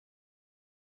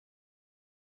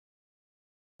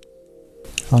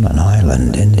On an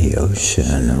island in the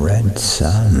ocean, red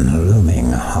sun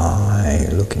looming high,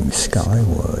 looking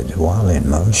skyward while in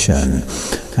motion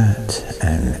at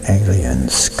an alien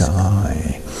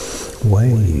sky.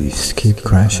 Waves keep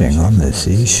crashing on the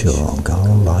seashore,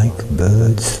 gull-like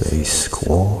birds they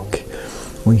squawk.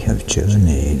 We have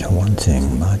journeyed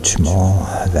wanting much more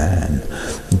than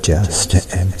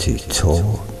just empty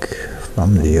talk.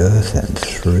 From the earth and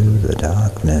through the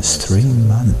darkness, 3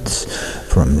 months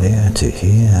from there to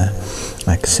here,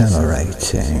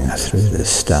 accelerating through the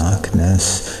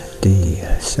starkness,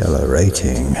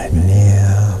 decelerating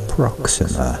near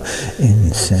Proxima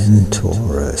in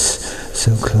Centaurus,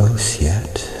 so close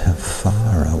yet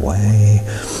far away,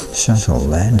 shuttle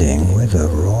landing with a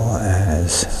roar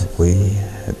as we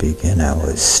begin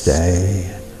our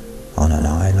stay. On an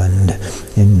island,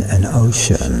 in an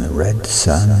ocean, red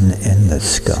sun in the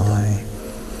sky.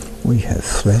 We have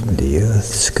fled the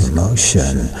earth's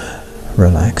commotion,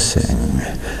 relaxing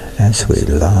as we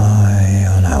lie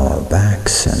on our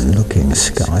backs and looking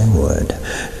skyward,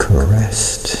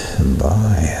 caressed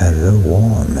by the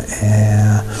warm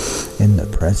air. In the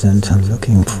present,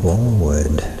 looking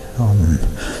forward on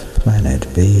planet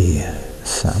B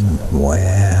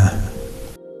somewhere.